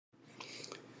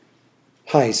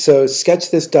Hi, so sketch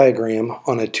this diagram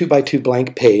on a 2x2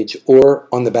 blank page or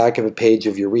on the back of a page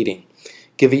of your reading.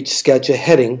 Give each sketch a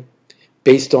heading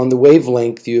based on the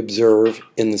wavelength you observe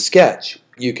in the sketch.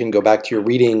 You can go back to your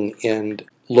reading and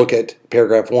look at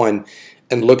paragraph 1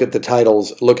 and look at the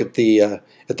titles, look at the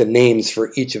names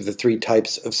for each of the 3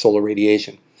 types of solar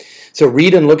radiation. So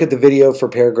read and look at the video for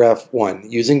paragraph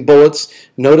 1. Using bullets,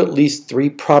 note at least 3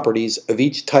 properties of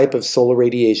each type of solar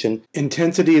radiation: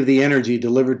 intensity of the energy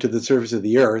delivered to the surface of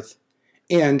the Earth,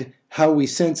 and how we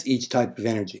sense each type of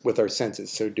energy with our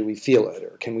senses. So do we feel it,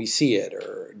 or can we see it,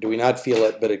 or do we not feel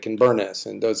it but it can burn us,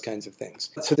 and those kinds of things.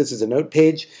 So this is a note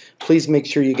page. Please make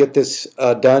sure you get this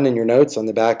done in your notes on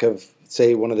the back of,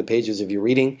 say, one of the pages of your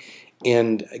reading,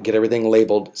 and get everything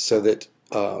labeled so that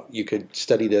you could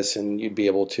study this and you'd be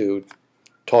able to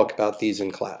talk about these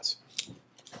in class.